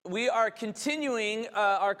We are continuing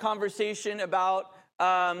our conversation about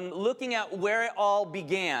looking at where it all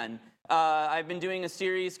began. I've been doing a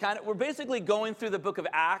series, we're basically going through the book of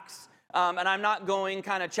Acts, and I'm not going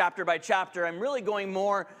kind of chapter by chapter. I'm really going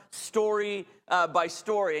more story by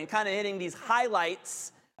story and kind of hitting these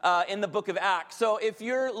highlights in the book of Acts. So if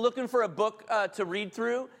you're looking for a book to read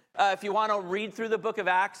through, if you want to read through the book of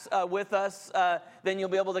Acts with us, then you'll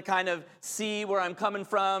be able to kind of see where I'm coming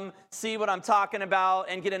from, see what I'm talking about,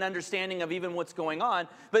 and get an understanding of even what's going on.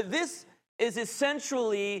 But this is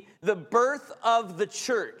essentially the birth of the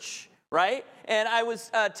church, right? And I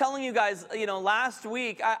was telling you guys, last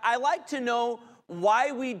week, I like to know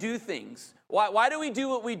why we do things. Why do we do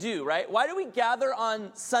what we do, right? Why do we gather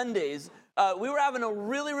on Sundays? We were having a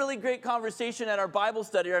really, really great conversation at our Bible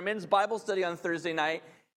study, our men's Bible study on Thursday night.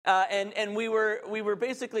 And we were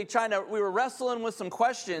basically we were wrestling with some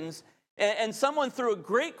questions, and someone threw a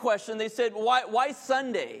great question. They said, why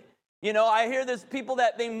Sunday? I hear there's people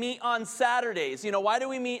that they meet on Saturdays. Why do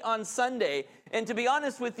we meet on Sunday? And to be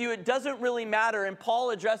honest with you, it doesn't really matter. And Paul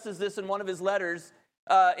addresses this in one of his letters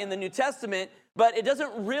in the New Testament, but it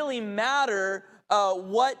doesn't really matter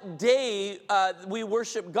what day we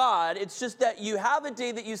worship God. It's just that you have a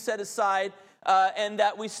day that you set aside, and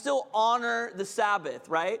that we still honor the Sabbath,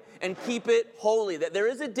 right? And keep it holy. That there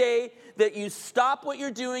is a day that you stop what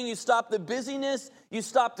you're doing, you stop the busyness, you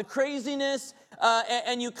stop the craziness,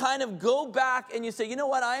 and you kind of go back and you say, you know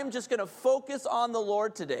what, I am just going to focus on the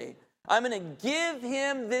Lord today. I'm going to give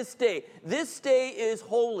him this day. This day is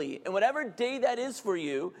holy. And whatever day that is for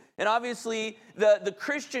you, and obviously the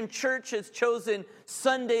Christian church has chosen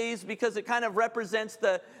Sundays because it kind of represents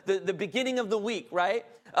the beginning of the week, right?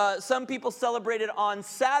 Some people celebrate it on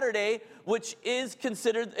Saturday, which is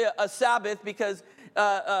considered a Sabbath because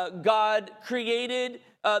God created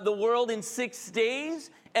the world in 6 days,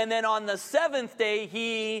 and then on the seventh day,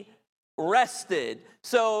 he rested.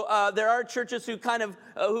 So there are churches who kind of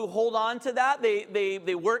who hold on to that.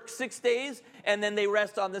 They work 6 days, and then they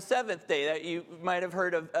rest on the seventh day. That you might have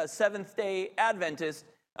heard of Seventh-day Adventists.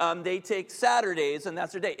 They take Saturdays, and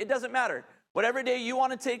that's their day. It doesn't matter. Whatever day you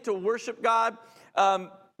want to take to worship God,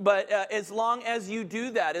 but as long as you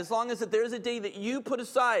do that, as long as that there's a day that you put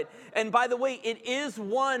aside, and by the way, it is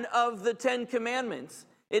one of the 10 commandments.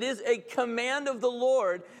 It is a command of the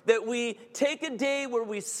Lord that we take a day where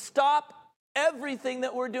we stop everything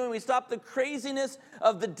that we're doing. We stop the craziness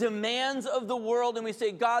of the demands of the world, and we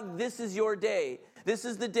say, God, this is your day. This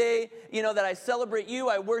is the day, that I celebrate you,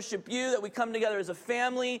 I worship you, that we come together as a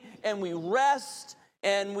family, and we rest,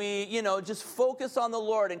 and we, just focus on the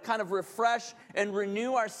Lord and kind of refresh and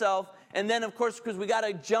renew ourselves. And then, of course, because we got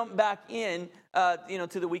to jump back in, to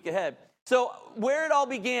the week ahead. So where it all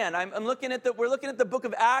began, we're looking at the book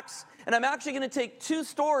of Acts, and I'm actually going to take two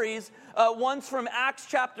stories. One's from Acts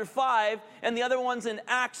chapter 5, and the other one's in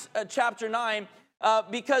Acts chapter 9,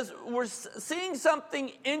 because we're seeing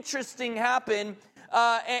something interesting happen,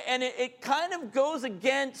 and it kind of goes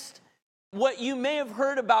against what you may have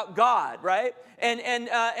heard about God, right?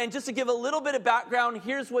 And just to give a little bit of background,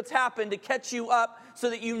 here's what's happened to catch you up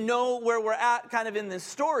so that you know where we're at kind of in this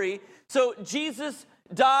story. So Jesus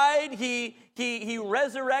died, he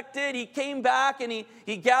resurrected, he came back, and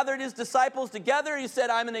he gathered his disciples together. He said,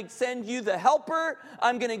 I'm going to send you the helper.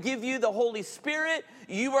 I'm going to give you the Holy Spirit.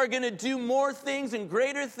 You are going to do more things and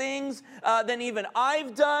greater things than even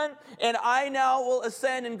I've done. And I now will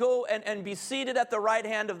ascend and go and be seated at the right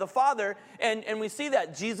hand of the Father. And we see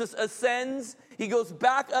that Jesus ascends. He goes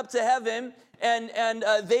back up to heaven. And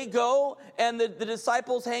they go, and the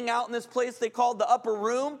disciples hang out in this place they called the upper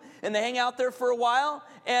room, and they hang out there for a while,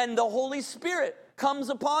 and the Holy Spirit comes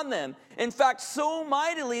upon them. In fact, so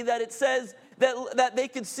mightily that it says that they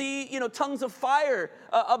could see, tongues of fire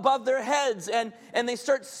above their heads, and they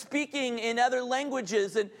start speaking in other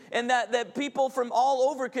languages, and that people from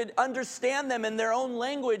all over could understand them in their own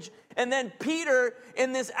language. And then Peter,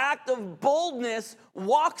 in this act of boldness,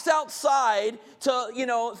 walks outside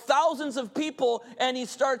to, thousands of people, and he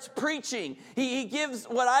starts preaching. He gives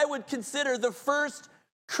what I would consider the first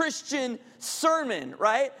Christian sermon,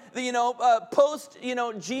 right? Post,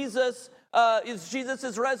 Jesus'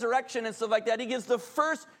 resurrection and stuff like that. He gives the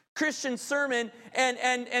first Christian sermon, and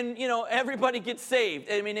everybody gets saved.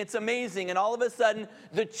 I mean, it's amazing. And all of a sudden,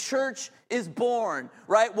 the church is born,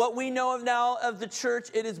 right? What we know of now of the church,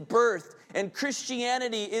 it is birthed, and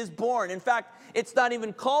Christianity is born. In fact, it's not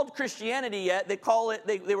even called Christianity yet.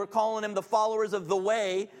 They were calling them the followers of the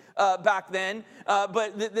way back then.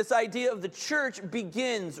 But this idea of the church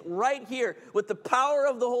begins right here with the power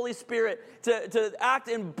of the Holy Spirit to act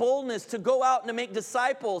in boldness, to go out and to make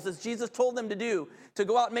disciples, as Jesus told them to do, to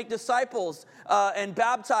go out and make disciples and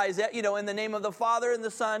baptize, in the name of the Father and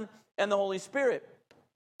the Son and the Holy Spirit.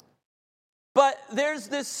 But there's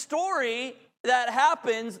this story that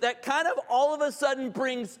happens that kind of all of a sudden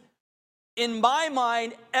brings, in my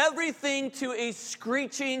mind, everything to a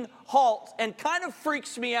screeching halt and kind of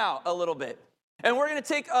freaks me out a little bit. And we're going to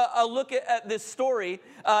take a look at this story,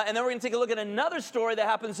 and then we're going to take a look at another story that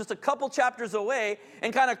happens just a couple chapters away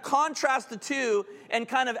and kind of contrast the two and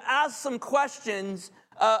kind of ask some questions,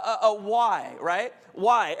 why, right?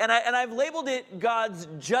 Why? And I've labeled it God's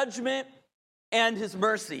judgment and his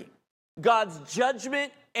mercy. God's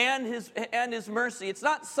judgment and his mercy. It's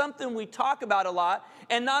not something we talk about a lot.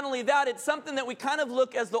 And not only that, it's something that we kind of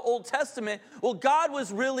look as the Old Testament. Well, God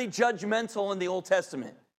was really judgmental in the Old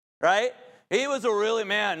Testament, right? He was a really,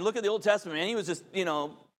 man, look at the Old Testament, man. He was just,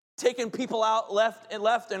 taking people out left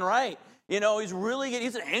and right. He's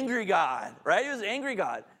an angry God, right? He was an angry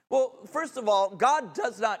God. Well, first of all, God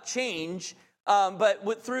does not change.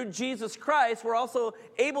 But through Jesus Christ, we're also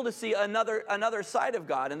able to see another side of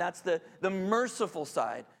God, and that's the merciful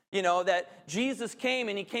side. That Jesus came,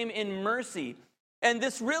 and he came in mercy. And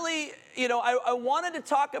this really, I wanted to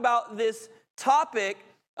talk about this topic.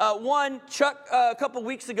 Chuck, a couple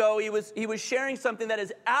weeks ago, he was sharing something that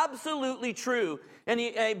is absolutely true, and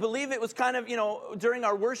I believe it was kind of, during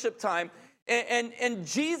our worship time, and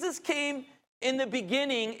Jesus came in the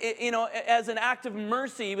beginning, as an act of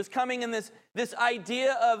mercy. He was coming in this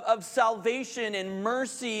idea of salvation and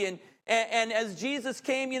mercy. And as Jesus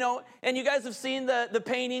came, and you guys have seen the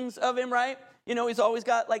paintings of him, right? He's always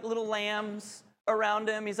got like little lambs around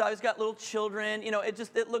him. He's always got little children.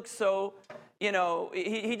 It looks so,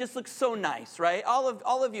 he just looks so nice, right?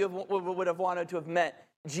 All of you would have wanted to have met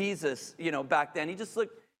Jesus, back then. He just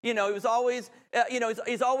looked, he was always,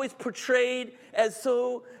 he's always portrayed as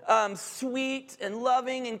so sweet and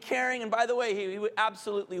loving and caring. And by the way, he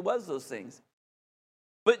absolutely was those things.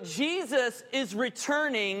 But Jesus is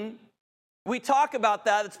returning. We talk about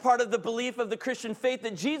that. It's part of the belief of the Christian faith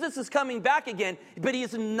that Jesus is coming back again, but he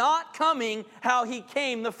is not coming how he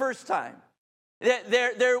came the first time.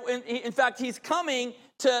 In fact, he's coming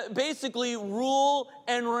to basically rule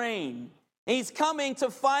and reign. He's coming to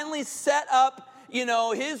finally set up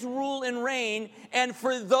his rule and reign. And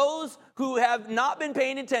for those who have not been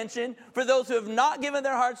paying attention, for those who have not given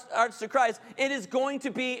their hearts to Christ, it is going to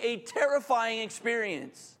be a terrifying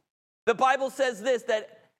experience. The Bible says this,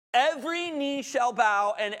 that every knee shall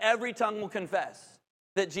bow and every tongue will confess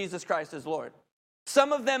that Jesus Christ is Lord.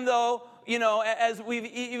 Some of them, though, as we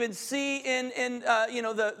even see in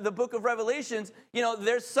the book of Revelations,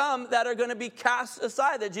 there's some that are going to be cast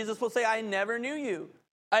aside, that Jesus will say, I never knew you.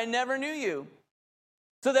 I never knew you.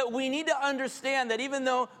 So that we need to understand that even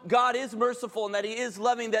though God is merciful and that he is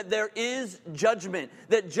loving, that there is judgment,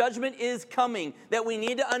 that judgment is coming, that we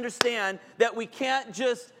need to understand that we can't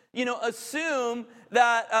just, assume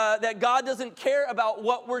that God doesn't care about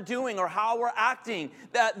what we're doing or how we're acting,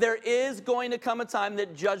 that there is going to come a time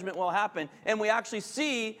that judgment will happen. And we actually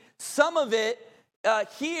see some of it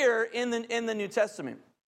here in the New Testament.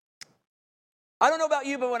 I don't know about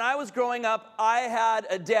you, but when I was growing up, I had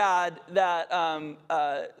a dad that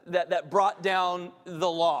brought down the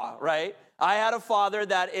law, right? I had a father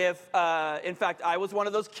that in fact, I was one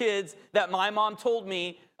of those kids that my mom told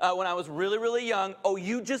me when I was really, really young, oh,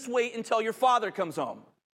 you just wait until your father comes home,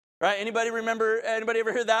 right? Anybody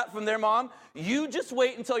ever hear that from their mom? You just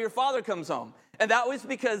wait until your father comes home. And that was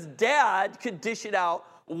because dad could dish it out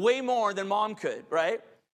way more than mom could, right?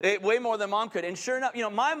 Way more than mom could. And sure enough,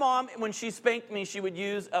 my mom, when she spanked me, she would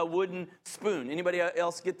use a wooden spoon. Anybody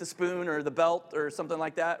else get the spoon or the belt or something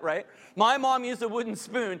like that, right? My mom used a wooden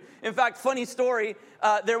spoon. In fact, funny story,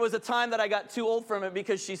 there was a time that I got too old from it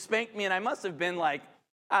because she spanked me, and I must have been like,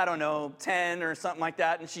 10 or something like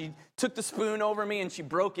that. And she took the spoon over me and she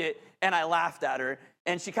broke it, and I laughed at her.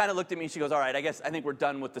 And she kind of looked at me and she goes, all right, I think we're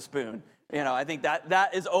done with the spoon. I think that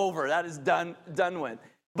is over. That is done with.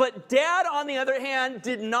 But dad, on the other hand,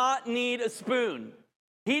 did not need a spoon.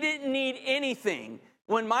 He didn't need anything.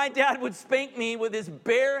 When my dad would spank me with his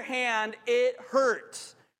bare hand, it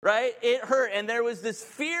hurt, right? It hurt. And there was this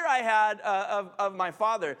fear I had of my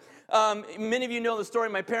father. Many of you know the story.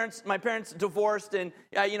 My parents divorced, and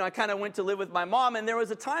I kind of went to live with my mom. And there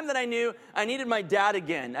was a time that I knew I needed my dad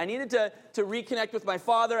again. I needed to reconnect with my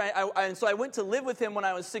father. And so I went to live with him when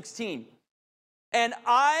I was 16. And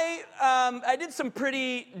I did some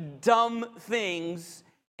pretty dumb things.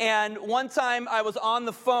 And one time I was on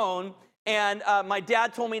the phone, and my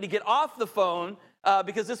dad told me to get off the phone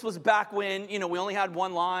because this was back when, we only had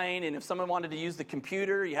one line, and if someone wanted to use the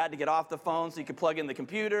computer, you had to get off the phone so you could plug in the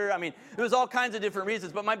computer. I mean, there was all kinds of different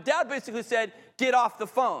reasons. But my dad basically said, get off the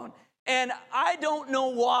phone. And I don't know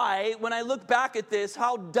why, when I look back at this,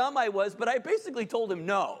 how dumb I was, but I basically told him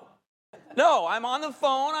no. No, I'm on the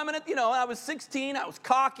phone. I was 16. I was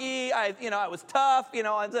cocky. I was tough.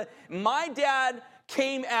 My dad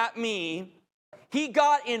came at me. He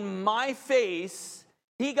got in my face.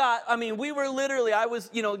 We were literally, I was,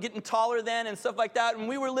 getting taller then and stuff like that. And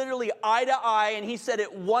we were literally eye to eye. And he said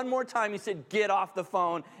it one more time. He said, get off the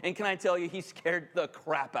phone. And can I tell you, he scared the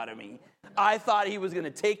crap out of me. I thought he was going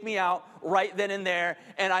to take me out right then and there.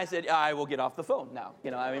 And I said, I will get off the phone now.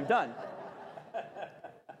 I'm done.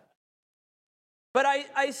 But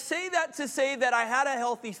I say that to say that I had a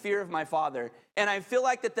healthy fear of my father. And I feel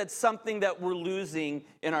like that's something that we're losing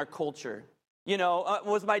in our culture.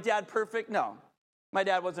 Was my dad perfect? No. My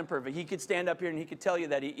dad wasn't perfect. He could stand up here and he could tell you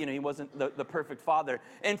that he wasn't the perfect father.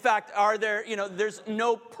 In fact, there's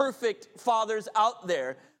no perfect fathers out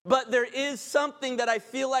there. But there is something that I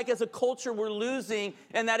feel like as a culture we're losing,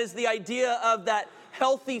 and that is the idea of that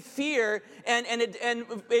healthy fear. And in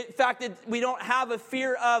fact, we don't have a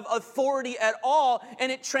fear of authority at all,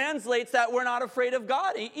 and it translates that we're not afraid of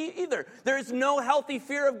God either. There is no healthy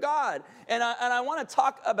fear of God. And I want to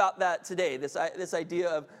talk about that today, this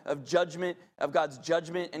idea of judgment, of God's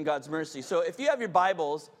judgment and God's mercy. So if you have your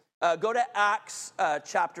Bibles, go to Acts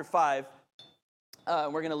chapter 5. We're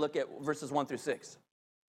going to look at verses 1 through 6.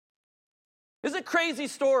 This is a crazy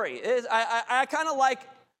story. I kind of like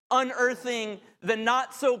unearthing the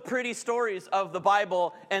not so pretty stories of the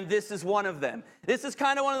Bible, and this is one of them. This is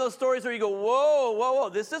kind of one of those stories where you go, whoa,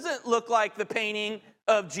 this doesn't look like the painting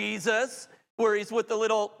of Jesus, where he's with the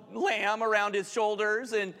little lamb around his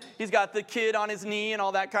shoulders, and he's got the kid on his knee and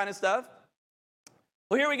all that kind of stuff.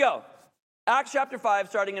 Well, here we go. Acts chapter 5,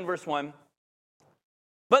 starting in verse 1.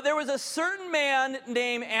 But there was a certain man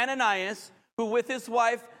named Ananias, who with his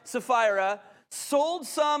wife Sapphira sold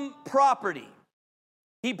some property.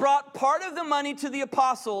 He brought part of the money to the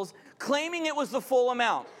apostles, claiming it was the full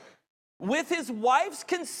amount. With his wife's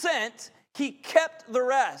consent, he kept the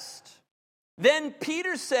rest. Then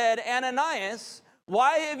Peter said, Ananias,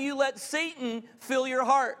 why have you let Satan fill your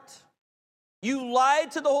heart? You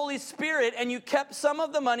lied to the Holy Spirit and you kept some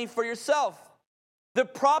of the money for yourself. The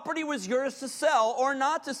property was yours to sell or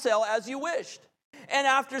not to sell as you wished. And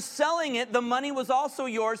after selling it, the money was also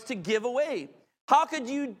yours to give away. How could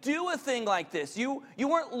you do a thing like this? You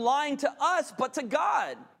weren't lying to us, but to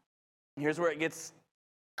God. Here's where it gets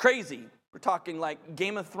crazy. We're talking like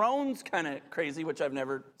Game of Thrones kind of crazy, which I've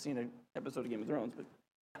never seen an episode of Game of Thrones. But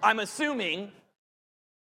I'm assuming,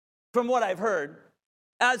 from what I've heard,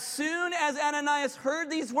 as soon as Ananias heard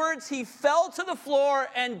these words, he fell to the floor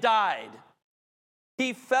and died.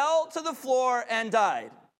 He fell to the floor and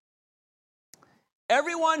died.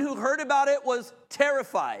 Everyone who heard about it was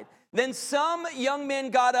terrified. Then some young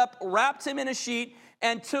men got up, wrapped him in a sheet,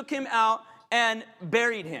 and took him out and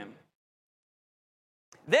buried him.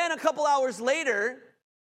 Then a couple hours later,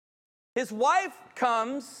 his wife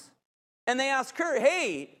comes, and they ask her,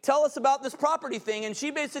 hey, tell us about this property thing. And she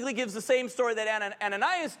basically gives the same story that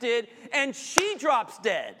Ananias did, and she drops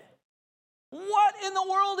dead. What in the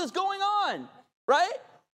world is going on, right?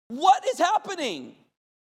 What is happening?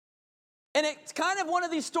 And it's kind of one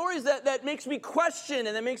of these stories that makes me question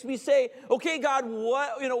and that makes me say, okay, God,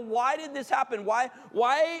 why did this happen? Why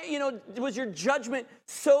was your judgment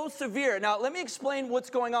so severe? Now, let me explain what's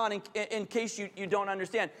going on in case you don't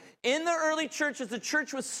understand. In the early church, as the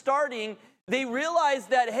church was starting, they realized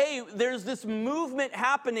that, hey, there's this movement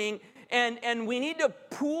happening and we need to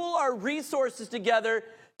pool our resources together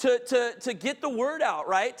to get the word out,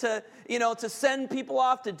 right? To send people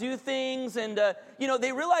off to do things. And,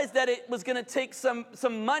 they realized that it was going to take some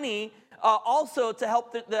money also to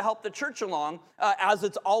help the church along, as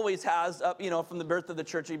it always has, from the birth of the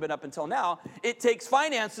church even up until now. It takes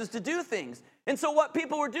finances to do things. And so what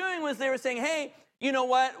people were doing was they were saying, hey, you know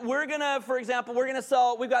what, for example, we're going to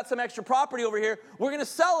sell, we've got some extra property over here, we're going to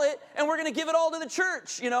sell it, and we're going to give it all to the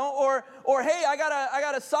church, or hey, I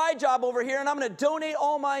got a side job over here, and I'm going to donate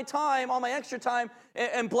all my time, all my extra time,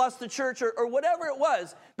 and bless the church, or whatever it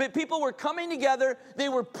was. But people were coming together, they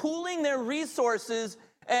were pooling their resources,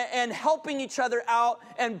 and helping each other out,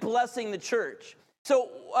 and blessing the church. So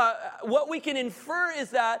what we can infer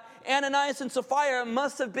is that Ananias and Sapphira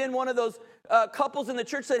must have been one of those couples in the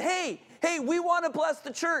church that, hey, we want to bless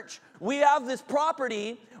the church. We have this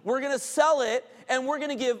property. We're going to sell it, and we're going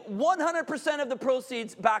to give 100% of the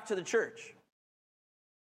proceeds back to the church.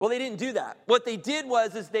 Well, they didn't do that. What they did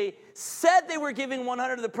is they said they were giving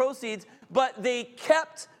 100 of the proceeds, but they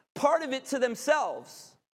kept part of it to themselves.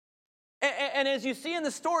 And as you see in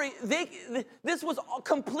the story, this was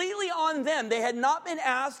completely on them. They had not been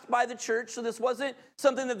asked by the church, so this wasn't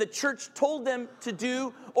something that the church told them to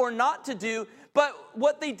do or not to do. But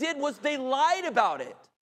what they did was they lied about it.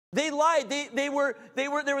 They lied.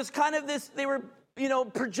 There was kind of this, they were,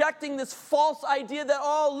 projecting this false idea that,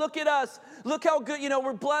 oh, look at us. Look how good,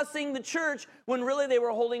 we're blessing the church, when really they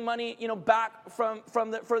were holding money, back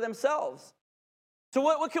for themselves. So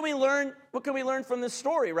what can we learn? What can we learn from this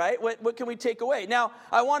story, right? What can we take away? Now,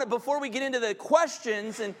 I want to, before we get into the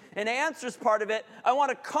questions and answers part of it, I want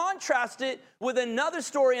to contrast it with another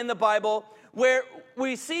story in the Bible where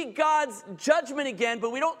we see God's judgment again,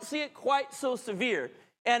 but we don't see it quite so severe.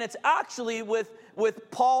 And it's actually with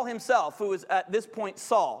Paul himself, who is at this point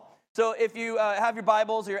Saul. So if you have your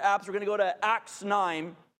Bibles or your apps, we're going to go to Acts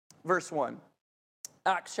 9, verse 1.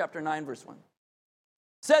 Acts chapter 9, verse 1.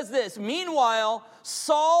 Says this, meanwhile,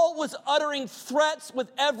 Saul was uttering threats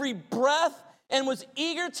with every breath and was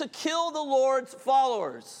eager to kill the Lord's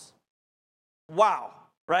followers. Wow,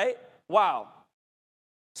 right? Wow.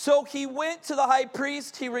 So he went to the high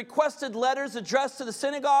priest. He requested letters addressed to the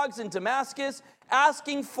synagogues in Damascus,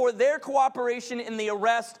 asking for their cooperation in the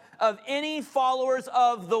arrest of any followers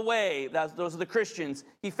of the way. Those are the Christians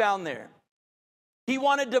he found there. He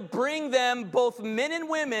wanted to bring them, both men and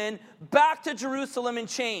women, back to Jerusalem in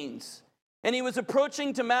chains. And he was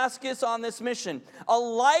approaching Damascus on this mission. A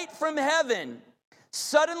light from heaven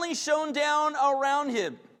suddenly shone down around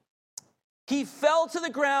him. He fell to the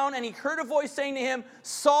ground and he heard a voice saying to him,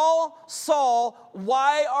 Saul, Saul,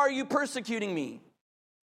 why are you persecuting me?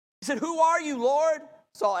 He said, who are you, Lord?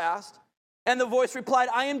 Saul asked. And the voice replied,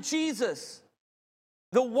 I am Jesus,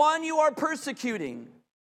 the one you are persecuting.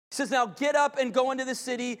 He says, now get up and go into the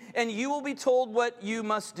city, and you will be told what you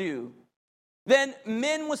must do. Then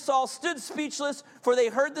men with Saul stood speechless, for they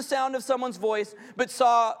heard the sound of someone's voice, but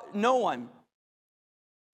saw no one.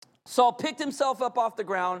 Saul picked himself up off the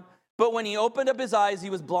ground, but when he opened up his eyes, he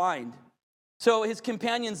was blind. So his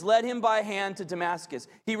companions led him by hand to Damascus.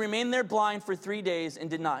 He remained there blind for 3 days and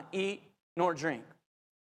did not eat nor drink.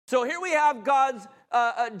 So here we have God's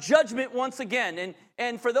judgment once again.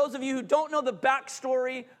 And for those of you who don't know the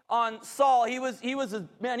backstory on Saul, he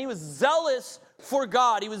was zealous for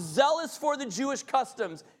God. He was zealous for the Jewish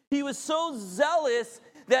customs. He was so zealous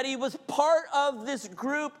that he was part of this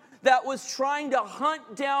group that was trying to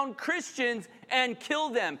hunt down Christians and kill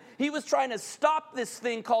them. He was trying to stop this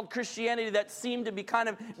thing called Christianity that seemed to be kind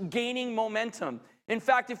of gaining momentum. In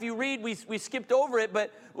fact, if you read, we skipped over it,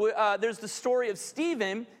 but there's the story of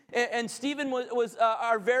Stephen, and Stephen was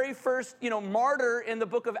our very first, martyr in the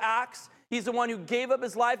book of Acts. He's the one who gave up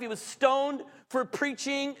his life. He was stoned for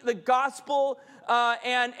preaching the gospel,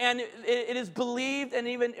 and it is believed and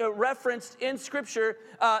even referenced in Scripture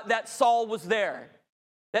that Saul was there.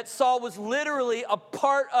 That Saul was literally a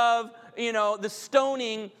part of, the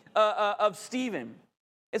stoning of Stephen.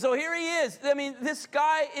 And so here he is. I mean, this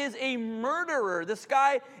guy is a murderer. This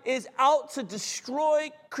guy is out to destroy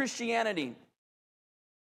Christianity.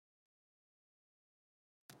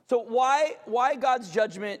 So why God's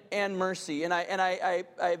judgment and mercy? And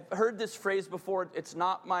I've heard this phrase before. It's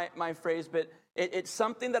not my phrase, but it's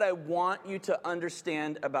something that I want you to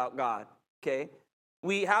understand about God, okay?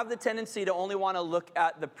 We have the tendency to only want to look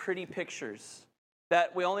at the pretty pictures,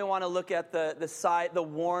 that we only want to look at the side, the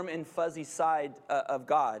warm and fuzzy side of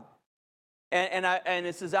God. And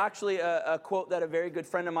this is actually a quote that a very good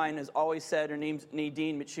friend of mine has always said. Her name's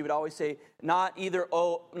Nadine, but she would always say, not either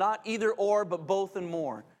or, but both and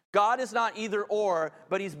more. God is not either or,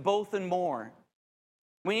 but he's both and more.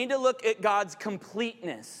 We need to look at God's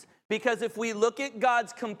completeness. Because if we look at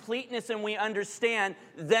God's completeness and we understand,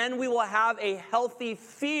 then we will have a healthy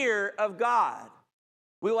fear of God.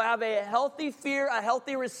 We will have a healthy fear, a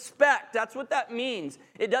healthy respect. That's what that means.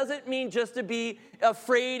 It doesn't mean just to be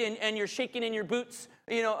afraid and you're shaking in your boots,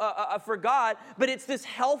 for God. But it's this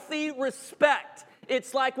healthy respect.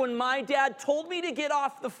 It's like when my dad told me to get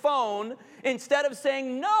off the phone, instead of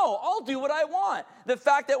saying, no, I'll do what I want. The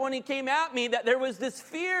fact that when he came at me, that there was this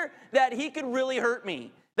fear that he could really hurt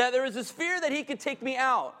me. That there was this fear that he could take me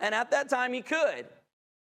out. And at that time, he could.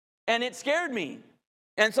 And it scared me.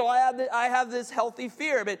 And so I have this healthy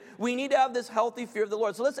fear. But we need to have this healthy fear of the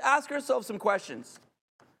Lord. So let's ask ourselves some questions.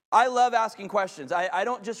 I love asking questions. I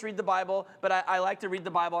don't just read the Bible, but I like to read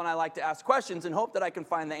the Bible and I like to ask questions and hope that I can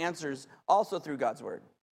find the answers also through God's word.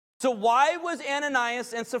 So why was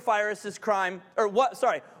Ananias and Sapphira's crime,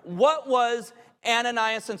 what was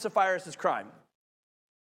Ananias and Sapphira's crime?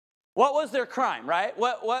 What was their crime, right?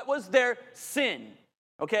 What was their sin?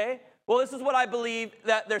 Okay? Well, this is what I believe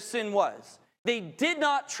that their sin was. They did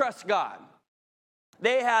not trust God.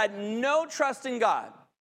 They had no trust in God.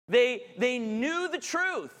 They knew the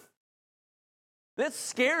truth. That's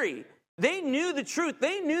scary. They knew the truth.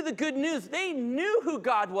 They knew the good news. They knew who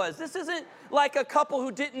God was. This isn't like a couple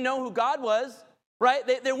who didn't know who God was, right?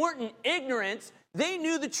 They weren't in ignorance. They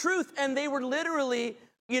knew the truth, and they were literally,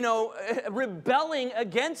 rebelling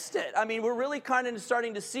against it. I mean, we're really kind of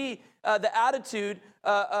starting to see the attitude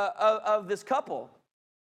of this couple.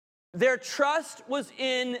 Their trust was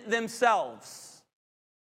in themselves.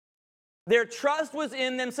 Their trust was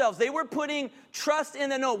in themselves. They were putting trust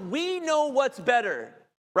in we know what's better,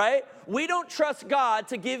 right? We don't trust God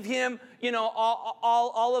to give him,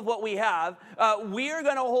 all of what we have. We are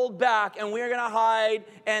going to hold back and we are going to hide,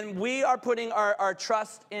 and we are putting our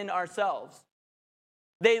trust in ourselves.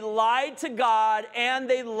 They lied to God and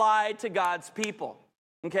they lied to God's people,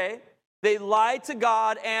 okay? They lied to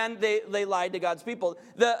God and they lied to God's people.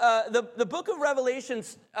 The book of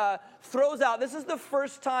Revelations throws out, this is the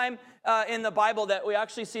first time in the Bible that we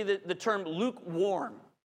actually see the term lukewarm.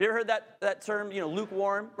 You ever heard that term,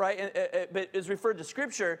 lukewarm, right? It is referred to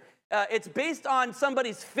Scripture. It's based on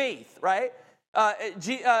somebody's faith, right?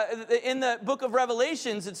 In the book of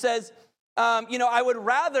Revelations, it says, I would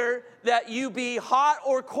rather that you be hot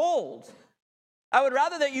or cold. I would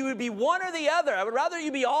rather that you would be one or the other. I would rather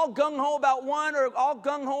you be all gung-ho about one or all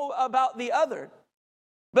gung-ho about the other.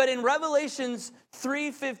 But in Revelations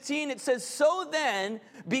 3:15, it says, so then,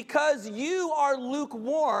 because you are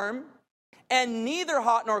lukewarm and neither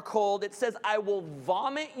hot nor cold, it says, I will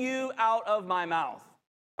vomit you out of my mouth.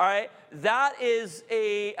 All right? That is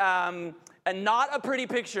not a pretty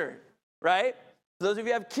picture, right? Those of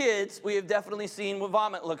you who have kids, we have definitely seen what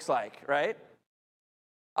vomit looks like, right?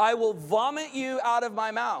 I will vomit you out of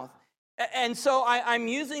my mouth. And so I'm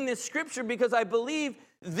using this scripture because I believe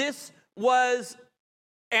this was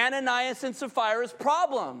Ananias and Sapphira's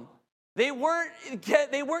problem. They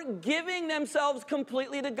weren't giving themselves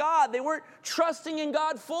completely to God. They weren't trusting in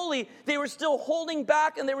God fully. They were still holding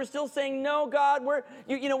back, and they were still saying, no, God,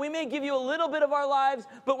 we may give you a little bit of our lives,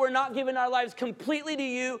 but we're not giving our lives completely to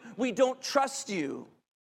you. We don't trust you.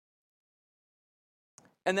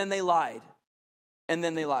 And then they lied.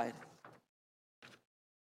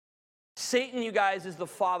 Satan, you guys, is the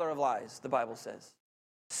father of lies, the Bible says.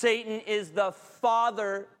 Satan is the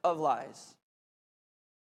father of lies.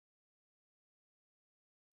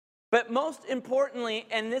 But most importantly,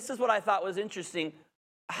 and this is what I thought was interesting,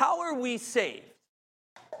 how are we saved?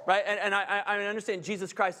 Right? And I understand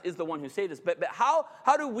Jesus Christ is the one who saved us, but how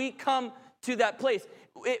do we come to that place?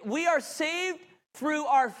 We are saved through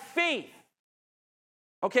our faith.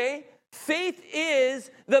 Okay? Faith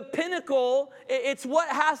is the pinnacle. It's what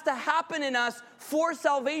has to happen in us for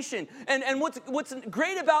salvation. And what's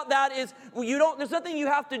great about that is there's nothing you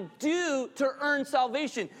have to do to earn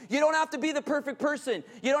salvation. You don't have to be the perfect person.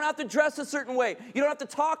 You don't have to dress a certain way. You don't have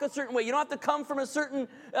to talk a certain way. You don't have to come from a certain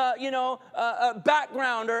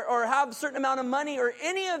background or have a certain amount of money or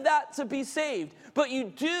any of that to be saved. But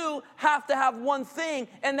you do have to have one thing,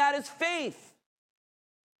 and that is faith.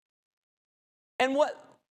 And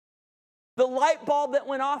the light bulb that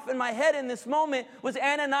went off in my head in this moment was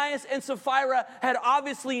Ananias and Sapphira had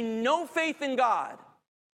obviously no faith in God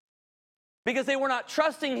because they were not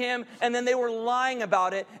trusting him, and then they were lying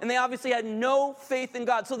about it, and they obviously had no faith in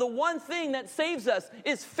God. So the one thing that saves us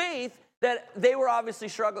is faith, that they were obviously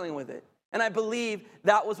struggling with it. And I believe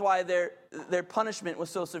that was why their punishment was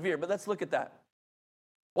so severe. But let's look at that.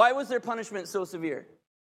 Why was their punishment so severe?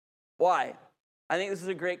 Why? I think this is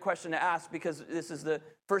a great question to ask because this is the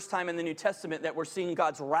first time in the New Testament that we're seeing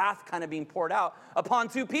God's wrath kind of being poured out upon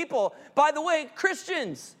two people. By the way,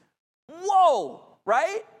 Christians. Whoa,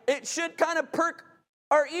 right? It should kind of perk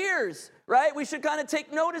our ears, right? We should kind of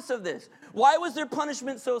take notice of this. Why was their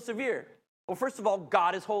punishment so severe? Well, first of all,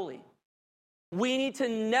 God is holy. We need to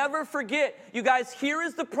never forget, you guys, here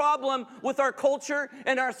is the problem with our culture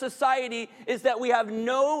and our society is that we have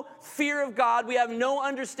no fear of God. We have no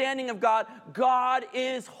understanding of God. God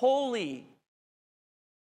is holy.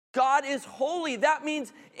 God is holy. That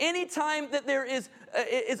means anytime that there is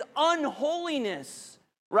unholiness,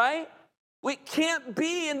 right? We can't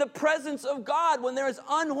be in the presence of God when there is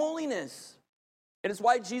unholiness. It is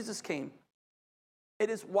why Jesus came. It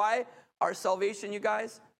is why our salvation, you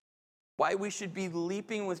guys, Why we should be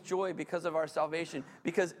leaping with joy because of our salvation.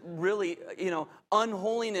 Because really,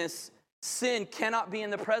 unholiness, sin cannot be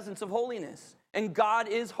in the presence of holiness. And God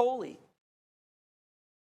is holy.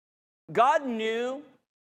 God knew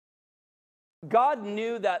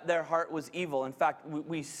that their heart was evil. In fact,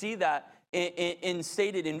 we see that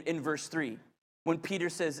stated in verse 3. When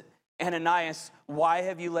Peter says, Ananias, why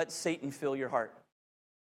have you let Satan fill your heart?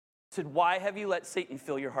 He said, why have you let Satan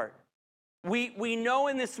fill your heart? We know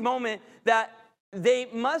in this moment that they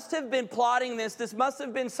must have been plotting this. This must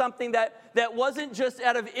have been something that wasn't just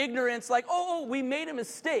out of ignorance, like, oh, we made a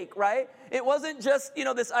mistake, right? It wasn't just,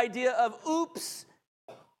 this idea of, oops.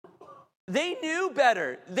 They knew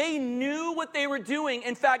better. They knew what they were doing.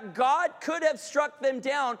 In fact, God could have struck them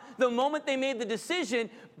down the moment they made the decision,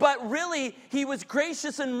 but really, he was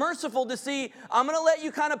gracious and merciful to see, I'm going to let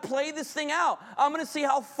you kind of play this thing out. I'm going to see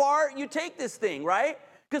how far you take this thing, right?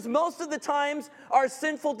 Because most of the times, our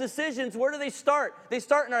sinful decisions, where do they start? They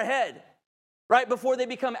start in our head, right, before they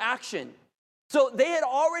become action. So they had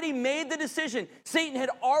already made the decision. Satan had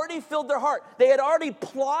already filled their heart. They had already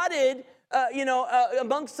plotted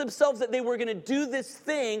amongst themselves that they were going to do this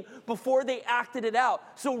thing before they acted it out.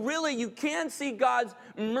 So really, you can see God's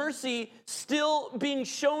mercy still being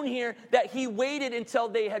shown here, that he waited until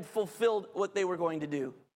they had fulfilled what they were going to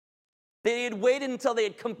do. They had waited until they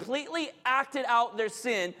had completely acted out their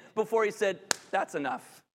sin before he said, that's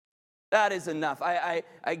enough. That is enough. I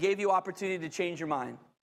gave you opportunity to change your mind.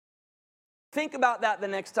 Think about that the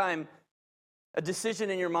next time a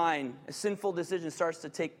decision in your mind, a sinful decision starts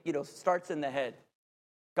in the head.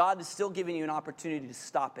 God is still giving you an opportunity to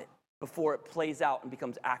stop it before it plays out and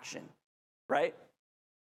becomes action, right?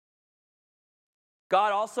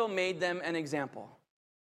 God also made them an example.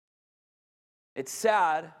 It's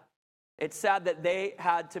sad that they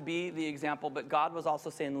had to be the example, but God was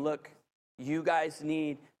also saying, look, you guys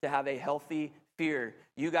need to have a healthy fear.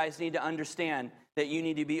 You guys need to understand that you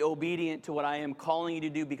need to be obedient to what I am calling you to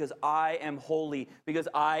do, because I am holy, because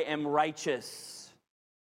I am righteous.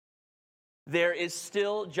 There is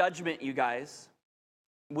still judgment, you guys.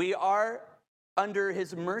 We are under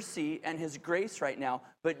his mercy and his grace right now,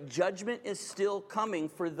 but judgment is still coming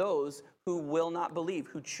for those who will not believe,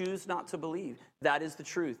 who choose not to believe. That is the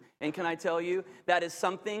truth. And can I tell you, that is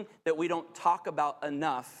something that we don't talk about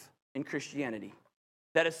enough in Christianity.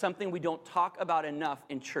 That is something we don't talk about enough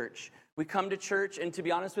in church. We come to church, and to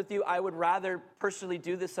be honest with you, I would rather personally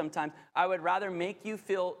do this sometimes. I would rather make you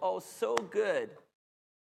feel, so good.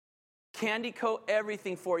 Candy coat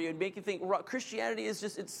everything for you and make you think Christianity is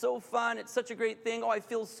just, it's so fun. It's such a great thing. I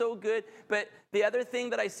feel so good. But the other thing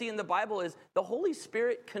that I see in the Bible is the Holy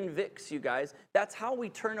Spirit convicts you guys. That's how we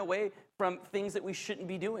turn away from things that we shouldn't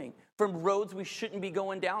be doing, from roads we shouldn't be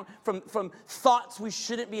going down, from thoughts we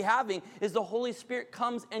shouldn't be having, is the Holy Spirit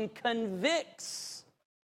comes and convicts.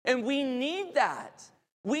 And we need that.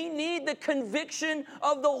 We need the conviction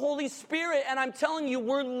of the Holy Spirit. And I'm telling you,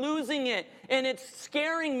 we're losing it. And it's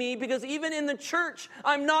scaring me, because even in the church,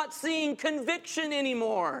 I'm not seeing conviction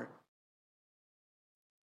anymore.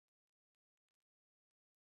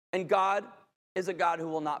 And God is a God who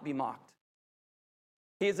will not be mocked.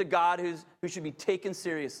 He is a God who should be taken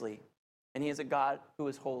seriously. And he is a God who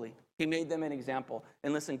is holy. He made them an example.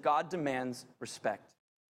 And listen, God demands respect.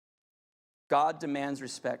 God demands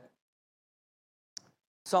respect.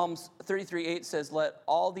 Psalms 33:8 says, let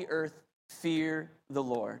all the earth fear the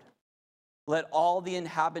Lord. Let all the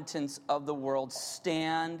inhabitants of the world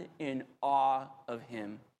stand in awe of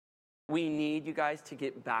him. We need, you guys, to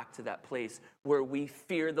get back to that place where we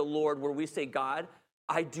fear the Lord, where we say, God,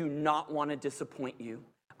 I do not want to disappoint you.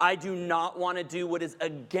 I do not want to do what is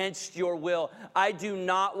against your will. I do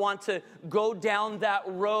not want to go down that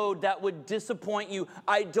road that would disappoint you.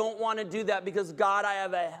 I don't want to do that, because, God, I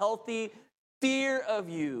have a healthy fear of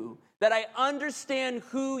you, that I understand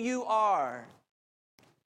who you are.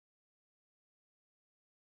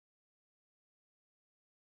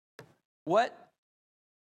 What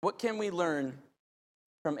can we learn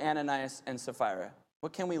from Ananias and Sapphira?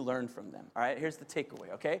 What can we learn from them? All right, here's the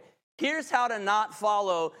takeaway, okay? Here's how to not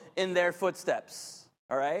follow in their footsteps,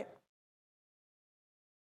 all right?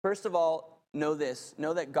 First of all, know this.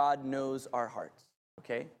 Know that God knows our hearts,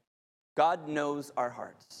 okay? God knows our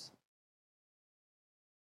hearts.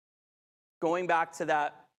 Going back to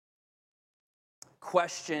that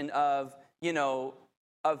question of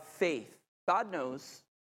faith, God knows.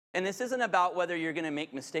 And this isn't about whether you're going to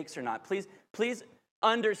make mistakes or not. Please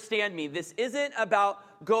understand me. This isn't about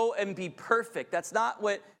go and be perfect. That's not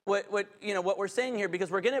what we're saying here, because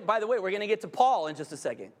we're going to get to Paul in just a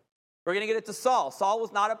second. We're going to get it to Saul. Saul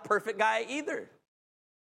was not a perfect guy either.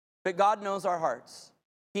 But God knows our hearts.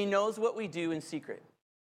 He knows what we do in secret.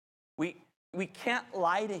 We can't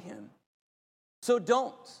lie to him. So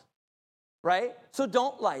don't, right? So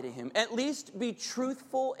don't lie to him. At least be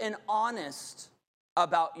truthful and honest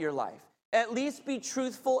about your life. At least be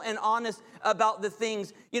truthful and honest about the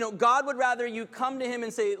things. God would rather you come to him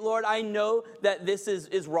and say, Lord, I know that this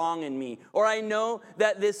is wrong in me. Or I know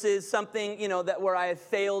that this is something, that where I have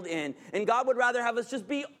failed in. And God would rather have us just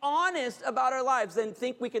be honest about our lives than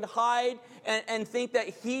think we can hide and think that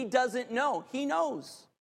he doesn't know. He knows.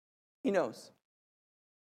 He knows.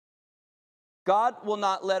 God will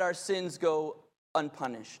not let our sins go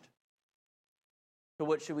unpunished. So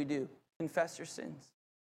what should we do? Confess your sins.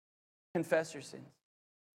 Confess your sins.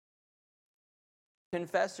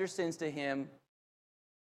 Confess your sins to him.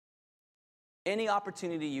 Any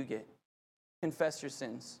opportunity you get, confess your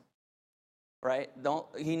sins. Right?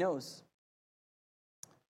 He knows.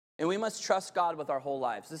 And we must trust God with our whole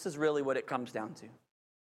lives. This is really what it comes down to.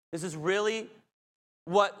 This is really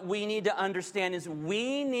what we need to understand is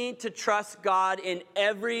we need to trust God in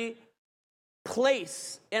every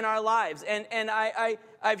place in our lives. And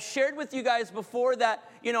I've shared with you guys before that,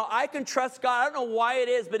 I can trust God. I don't know why it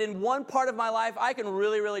is, but in one part of my life, I can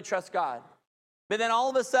really, really trust God. But then all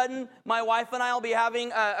of a sudden, my wife and I will be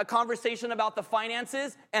having a conversation about the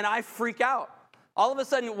finances, and I freak out. All of a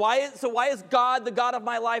sudden, why is God the God of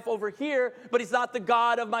my life over here, but he's not the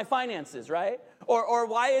God of my finances, right? Or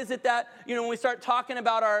why is it that, when we start talking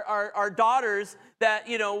about our daughters, that,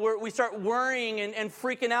 we start worrying and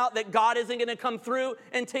freaking out that God isn't going to come through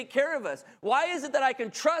and take care of us? Why is it that I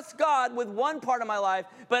can trust God with one part of my life,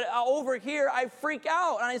 but over here I freak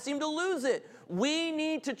out and I seem to lose it? We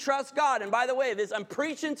need to trust God. And by the way, I'm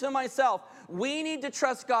preaching to myself. We need to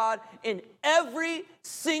trust God in every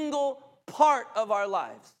single part of our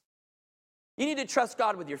lives. You need to trust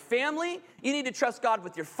God with your family. You need to trust God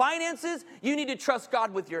with your finances. You need to trust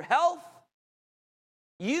God with your health.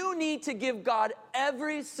 You need to give God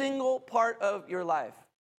every single part of your life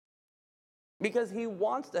because he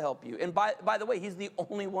wants to help you. And by the way, he's the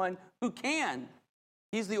only one who can.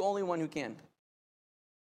 He's the only one who can.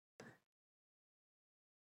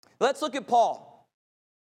 Let's look at Paul.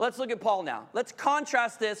 Let's look at Paul now. Let's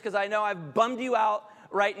contrast this because I know I've bummed you out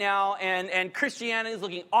right now, and Christianity is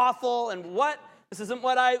looking awful, and this isn't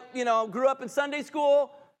what I, grew up in Sunday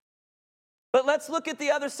school. But let's look at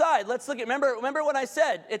the other side. Remember what I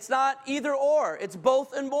said, it's not either or, it's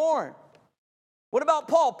both and more. What about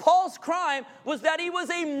Paul? Paul's crime was that he was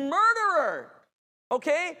a murderer,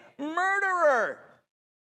 okay? Murderer.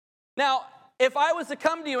 Now, if I was to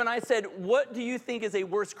come to you and I said, what do you think is a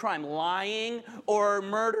worse crime, lying or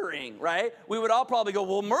murdering, right? We would all probably go,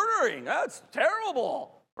 well, murdering, that's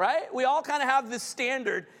terrible, right? We all kind of have this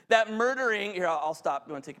standard that murdering, here, I'll stop.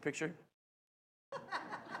 You want to take a picture?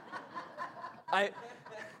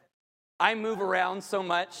 I move around so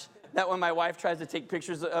much that when my wife tries to take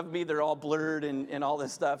pictures of me, they're all blurred and all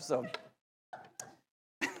this stuff, so.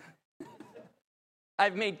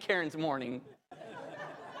 I've made Karen's morning.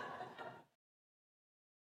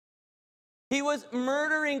 He was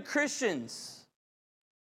murdering Christians.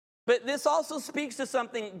 But this also speaks to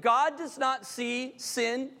something. God does not see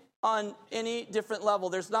sin on any different level.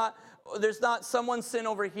 There's not someone's sin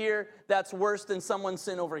over here that's worse than someone's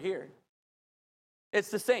sin over here. It's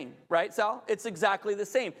the same, right, Sal? It's exactly the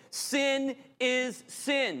same. Sin is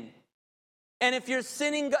sin. And if you're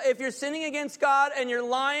sinning against God and you're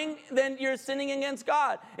lying, then you're sinning against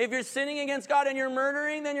God. If you're sinning against God and you're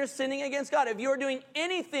murdering, then you're sinning against God. If you are doing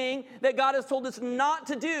anything that God has told us not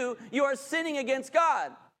to do, you are sinning against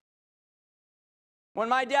God. When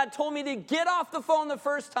my dad told me to get off the phone the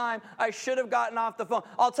first time, I should have gotten off the phone.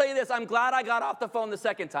 I'll tell you this, I'm glad I got off the phone the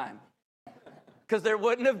second time, because there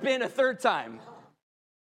wouldn't have been a third time.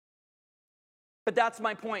 But that's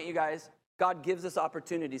my point, you guys. God gives us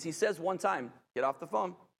opportunities. He says one time, get off the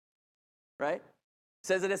phone, right?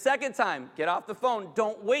 Says it a second time, get off the phone.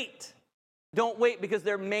 Don't wait. Don't wait, because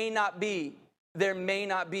there may not be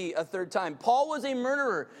a third time. Paul was a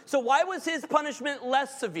murderer. So why was his punishment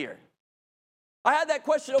less severe? I had that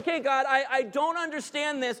question. Okay, God, I don't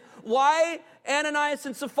understand this. Why Ananias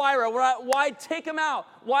and Sapphira? Why take them out?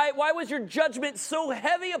 Why was your judgment so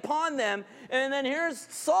heavy upon them? And then here's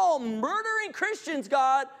Saul murdering Christians,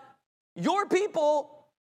 God. Your people,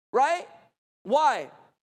 right? Why?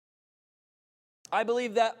 I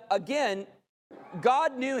believe that, again,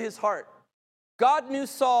 God knew his heart. God knew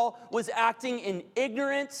Saul was acting in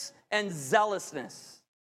ignorance and zealousness.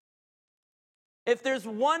 If there's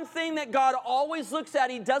one thing that God always looks at,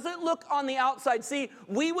 he doesn't look on the outside. See,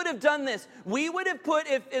 we would have done this. We would have put,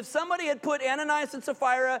 if somebody had put Ananias and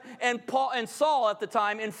Sapphira and Paul and Saul at the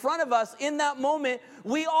time in front of us in that moment,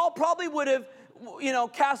 we all probably would have,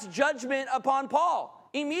 cast judgment upon Paul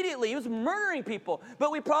immediately. He was murdering people.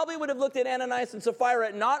 But we probably would have looked at Ananias and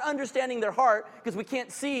Sapphira, not understanding their heart, because we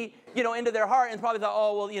can't see, into their heart, and probably thought,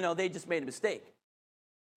 oh, well, they just made a mistake.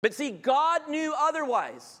 But see, God knew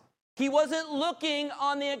otherwise. He wasn't looking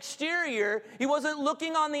on the exterior. He wasn't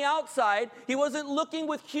looking on the outside. He wasn't looking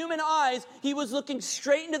with human eyes. He was looking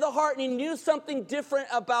straight into the heart, and he knew something different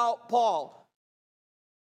about Paul.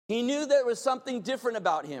 He knew there was something different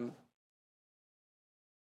about him.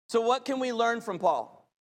 So what can we learn from Paul?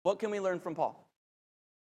 What can we learn from Paul?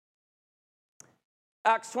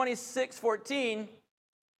 Acts 26:14,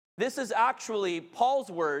 this is actually Paul's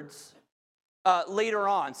words later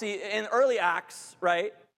on. See, in early Acts,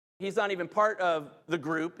 right? He's not even part of the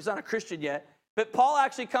group. He's not a Christian yet. But Paul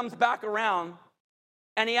actually comes back around,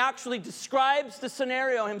 and he actually describes the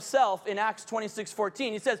scenario himself in Acts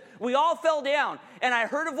 26:14. He says, we all fell down, and I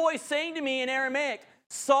heard a voice saying to me in Aramaic,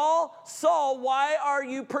 Saul, Saul, why are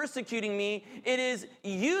you persecuting me? It is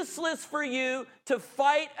useless for you to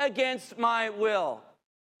fight against my will.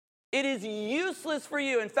 It is useless for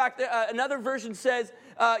you. In fact, another version says,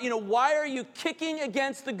 why are you kicking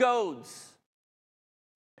against the goads?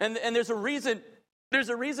 And there's a reason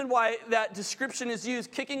why that description is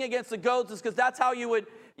used, kicking against the goads, is because that's how you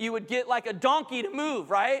would get like a donkey to move,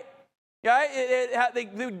 right? Yeah,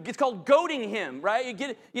 it's called goading him, right? You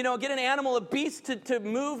get an animal, a beast to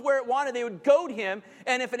move where it wanted. They would goad him,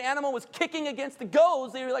 and if an animal was kicking against the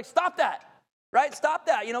goads, they were like, stop that, right? Stop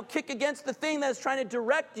that, kick against the thing that's trying to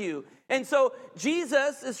direct you. And so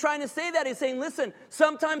Jesus is trying to say that. He's saying, listen,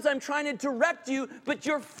 sometimes I'm trying to direct you, but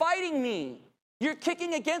you're fighting me. You're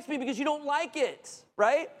kicking against me because you don't like it,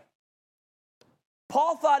 right?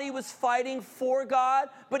 Paul thought he was fighting for God,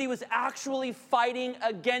 but he was actually fighting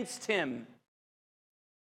against him.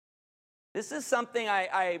 This is something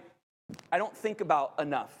I don't think about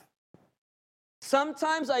enough.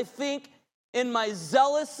 Sometimes I think in my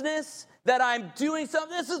zealousness that I'm doing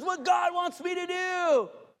something. This is what God wants me to do,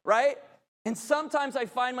 right? And sometimes I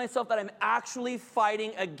find myself that I'm actually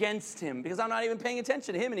fighting against him because I'm not even paying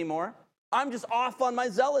attention to him anymore. I'm just off on my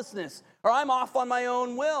zealousness, or I'm off on my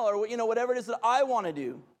own will, or whatever it is that I want to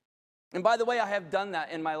do. And by the way, I have done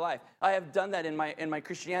that in my life. I have done that in my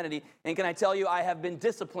Christianity, and can I tell you, I have been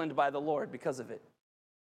disciplined by the Lord because of it.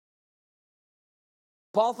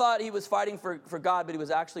 Paul thought he was fighting for God, but he was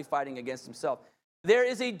actually fighting against himself. There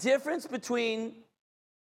is a difference between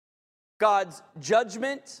God's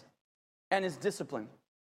judgment and his discipline.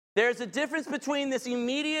 There's a difference between this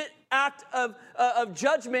immediate act of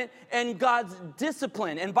judgment and God's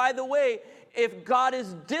discipline. And by the way, if God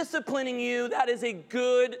is disciplining you, that is a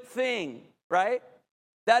good thing, right?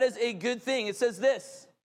 That is a good thing. It says this,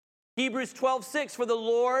 Hebrews 12:6, for the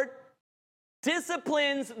Lord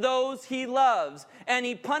disciplines those he loves, and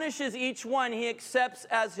he punishes each one he accepts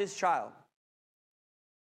as his child.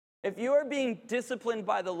 If you are being disciplined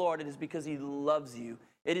by the Lord, it is because he loves you.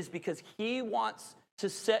 It is because he wants to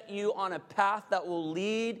set you on a path that will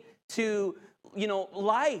lead to,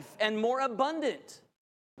 life and more abundant.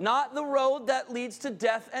 Not the road that leads to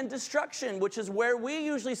death and destruction, which is where we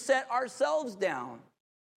usually set ourselves down.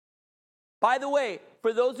 By the way,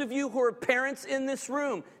 for those of you who are parents in this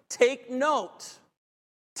room, take note.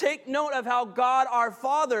 Take note of how God our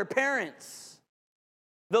Father parents.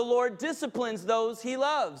 The Lord disciplines those he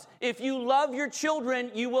loves. If you love your children,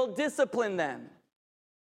 you will discipline them.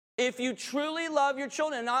 If you truly love your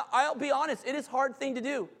children, and I'll be honest, it is a hard thing to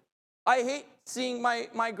do. I hate seeing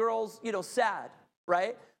my girls, sad,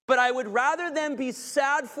 right? But I would rather them be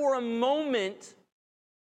sad for a moment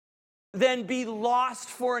than be lost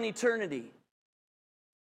for an eternity.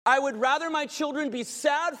 I would rather my children be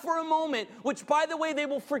sad for a moment, which, by the way, they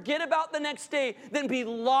will forget about the next day, than be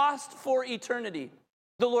lost for eternity.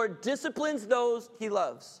 The Lord disciplines those he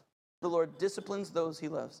loves. The Lord disciplines those he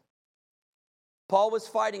loves. Paul was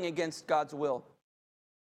fighting against God's will.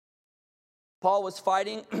 Paul was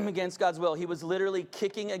fighting against God's will. He was literally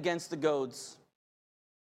kicking against the goads.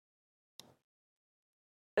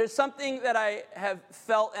 There's something that I have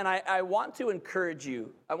felt, and I want to encourage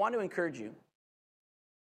you. I want to encourage you.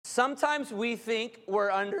 Sometimes we think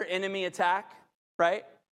we're under enemy attack, right?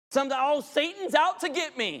 Sometimes, Satan's out to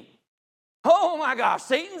get me. Oh my gosh,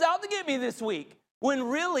 Satan's out to get me this week. When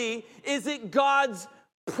really, is it God's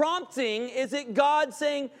prompting? Is it God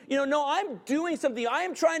saying, no, I'm doing something. I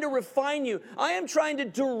am trying to refine you. I am trying to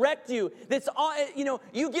direct you.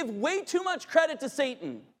 You give way too much credit to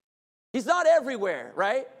Satan. He's not everywhere,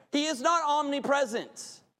 right? He is not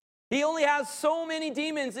omnipresent. He only has so many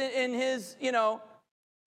demons in his,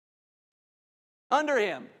 under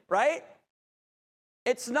him, right?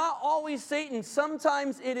 It's not always Satan.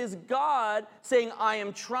 Sometimes it is God saying, I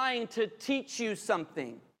am trying to teach you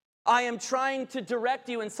something. I am trying to direct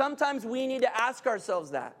you. And sometimes we need to ask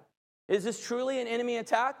ourselves that. Is this truly an enemy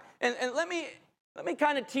attack? And let me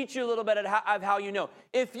kind of teach you a little bit of how you know.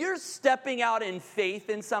 If you're stepping out in faith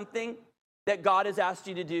in something that God has asked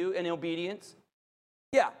you to do in obedience,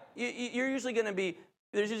 yeah, there's usually going to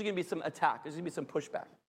be some attack. There's going to be some pushback.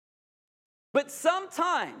 But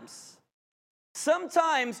sometimes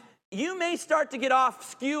you may start to get off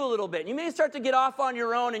skew a little bit. You may start to get off on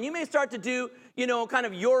your own, and you may start to do, kind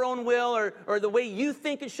of your own will or the way you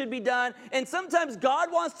think it should be done. And sometimes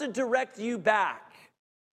God wants to direct you back.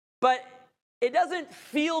 But it doesn't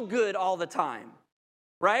feel good all the time,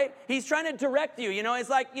 right? He's trying to direct you. It's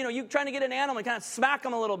like, you trying to get an animal and kind of smack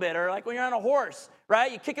him a little bit. Or like when you're on a horse,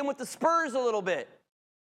 right? You kick him with the spurs a little bit.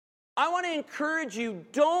 I want to encourage you,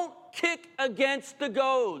 don't kick against the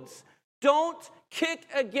goads. Don't kick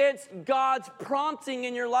against God's prompting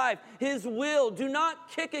in your life, his will. Do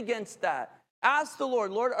not kick against that. Ask the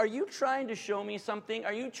Lord, are you trying to show me something?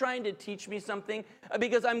 Are you trying to teach me something?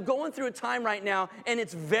 Because I'm going through a time right now, and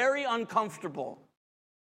it's very uncomfortable.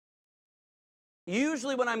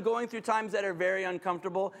 Usually when I'm going through times that are very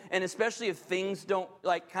uncomfortable, and especially if things don't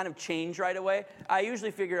kind of change right away, I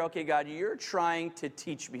usually figure, okay, God, you're trying to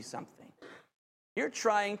teach me something. You're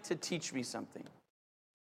trying to teach me something.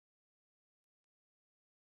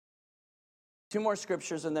 2 more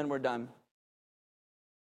scriptures and then we're done.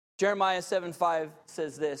 Jeremiah 7:5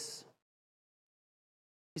 says this.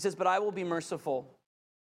 He says, but I will be merciful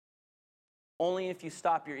only if you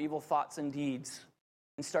stop your evil thoughts and deeds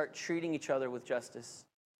and start treating each other with justice.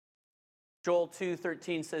 Joel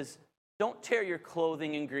 2:13 says, don't tear your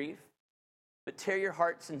clothing in grief, but tear your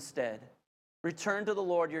hearts instead. Return to the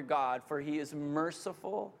Lord your God, for he is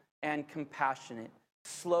merciful and compassionate,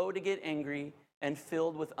 slow to get angry, and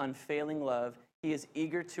filled with unfailing love. He is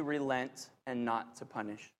eager to relent and not to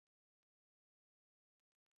punish.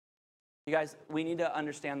 You guys, we need to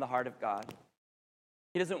understand the heart of God.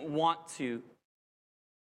 He doesn't want to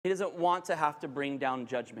have to bring down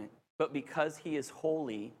judgment, but because he is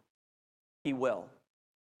holy, he will.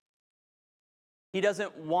 He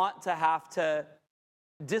doesn't want to have to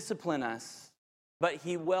discipline us, but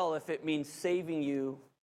he will if it means saving you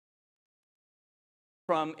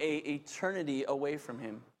from an eternity away from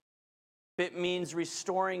him. If it means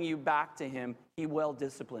restoring you back to him, he will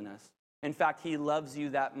discipline us. In fact, he loves you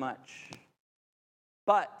that much.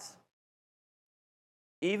 But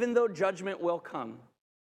even though judgment will come,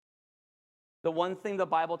 the one thing the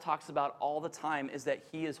Bible talks about all the time is that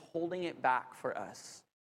he is holding it back for us.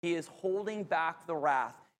 He is holding back the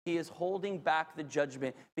wrath. He is holding back the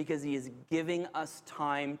judgment because he is giving us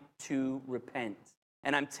time to repent.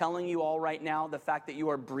 And I'm telling you all right now, the fact that you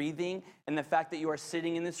are breathing and the fact that you are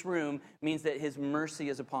sitting in this room means that his mercy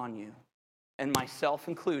is upon you. And myself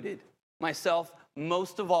included. Myself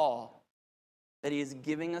most of all. That he is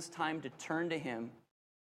giving us time to turn to him.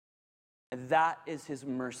 And that is his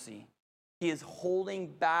mercy. He is holding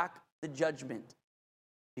back the judgment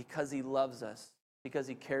because he loves us, because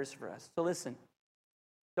he cares for us. So listen,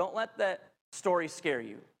 don't let that story scare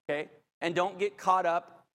you, okay? And don't get caught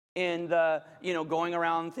up in the, going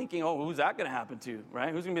around thinking, oh, who's that going to happen to,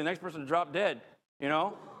 right? Who's going to be the next person to drop dead,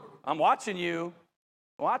 I'm watching you,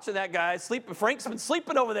 watching that guy sleep. Frank's been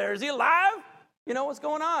sleeping over there. Is he alive? What's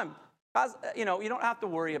going on? You don't have to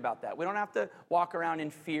worry about that. We don't have to walk around in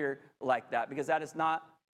fear like that because that is not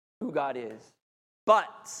who God is.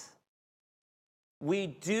 But we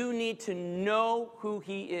do need to know who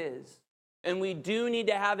he is. And we do need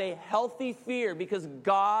to have a healthy fear because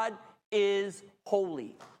God is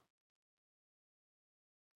holy.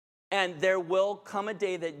 And there will come a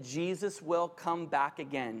day that Jesus will come back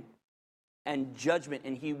again and judgment,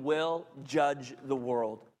 and he will judge the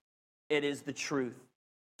world. It is the truth.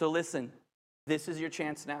 So listen, this is your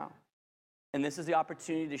chance now. And this is the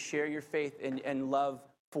opportunity to share your faith and love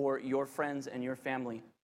for your friends and your family.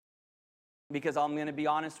 Because I'm going to be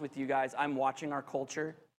honest with you guys, I'm watching our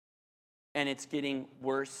culture, and it's getting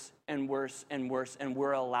worse and worse and worse, and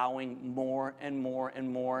we're allowing more and more and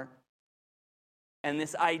more. And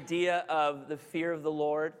this idea of the fear of the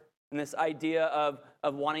Lord, and this idea of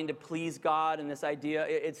wanting to please God, and this idea,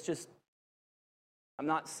 it's just, I'm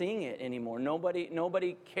not seeing it anymore.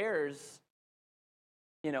 Nobody cares.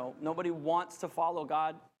 Nobody wants to follow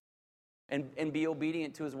God and be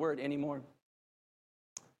obedient to his word anymore.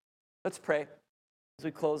 Let's pray as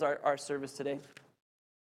we close our service today.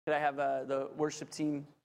 Could I have the worship team?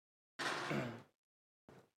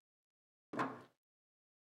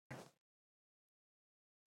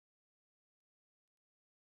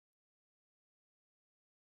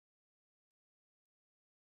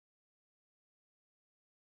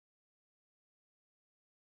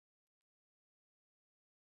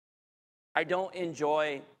 I don't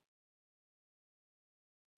enjoy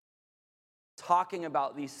talking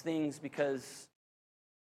about these things because,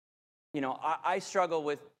 I struggle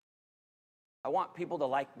with, I want people to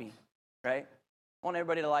like me, right? I want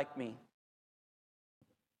everybody to like me.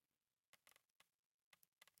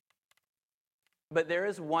 But there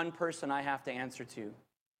is one person I have to answer to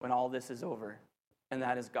when all this is over, and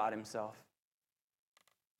that is God himself.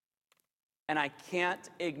 And I can't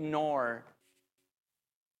ignore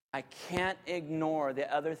the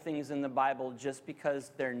other things in the Bible just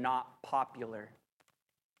because they're not popular.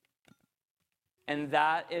 And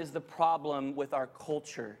that is the problem with our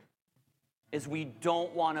culture, is we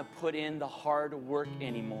don't want to put in the hard work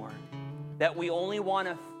anymore. That we only want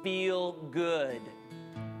to feel good.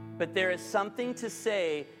 But there is something to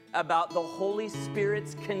say about the Holy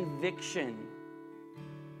Spirit's conviction.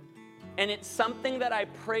 And it's something that I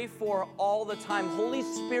pray for all the time. Holy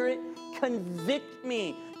Spirit, convict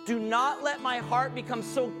me. Do not let my heart become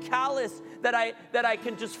so callous that I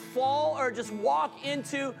can just fall or just walk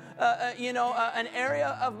into an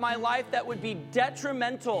area of my life that would be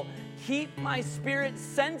detrimental. Keep my spirit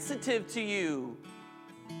sensitive to you.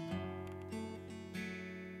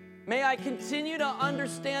 May I continue to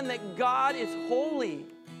understand that God is holy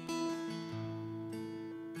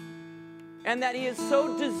and that he is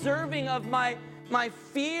so deserving of my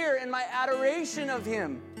fear and my adoration of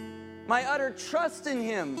him. My utter trust in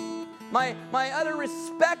him, my utter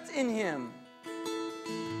respect in him.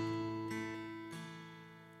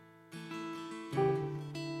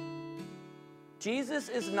 Jesus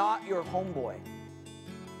is not your homeboy.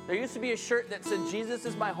 There used to be a shirt that said, Jesus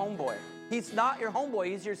is my homeboy. He's not your homeboy,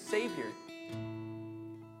 he's your Savior.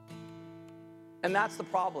 And that's the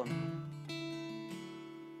problem.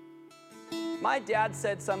 My dad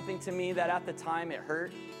said something to me that at the time it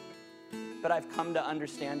hurt, but I've come to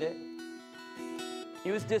understand it. He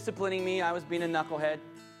was disciplining me. I was being a knucklehead.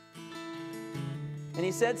 And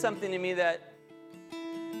he said something to me that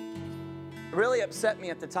really upset me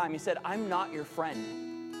at the time. He said, I'm not your friend.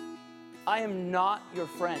 I am not your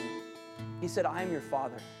friend. He said, I am your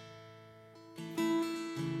father.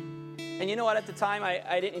 And you know what? At the time,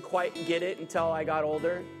 I didn't quite get it until I got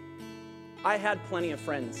older. I had plenty of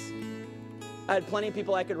friends. I had plenty of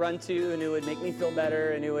people I could run to and who would make me feel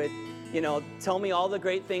better and who would, tell me all the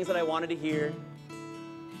great things that I wanted to hear.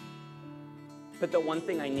 But the one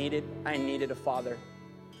thing I needed a father.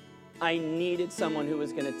 I needed someone who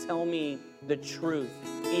was going to tell me the truth,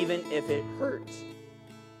 even if it hurt.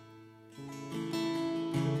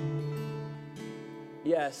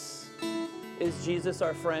 Yes, is Jesus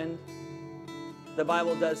our friend? The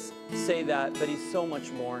Bible does say that, but he's so much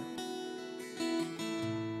more.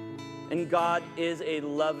 And God is a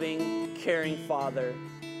loving, caring Father,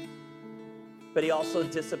 but he also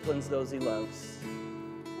disciplines those he loves.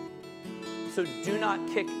 So do not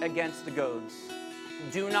kick against the goads.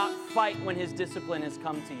 Do not fight when his discipline has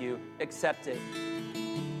come to you. Accept it.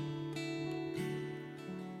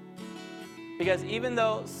 Because even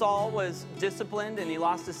though Saul was disciplined and he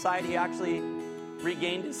lost his sight, he actually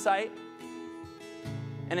regained his sight.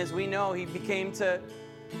 And as we know, he became to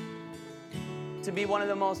be one of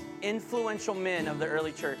the most influential men of the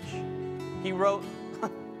early church. He wrote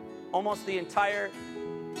almost the entire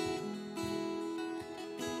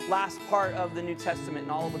last part of the New Testament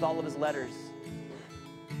and with all of his letters.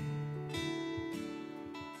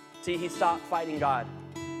 See, he stopped fighting God.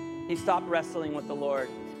 He stopped wrestling with the Lord,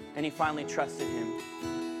 and he finally trusted him.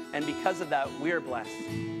 And because of that, we're blessed.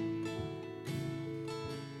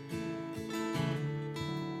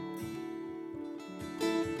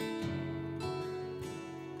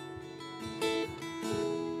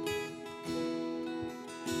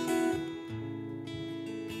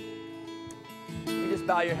 You just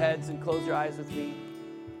bow your heads and close your eyes with me.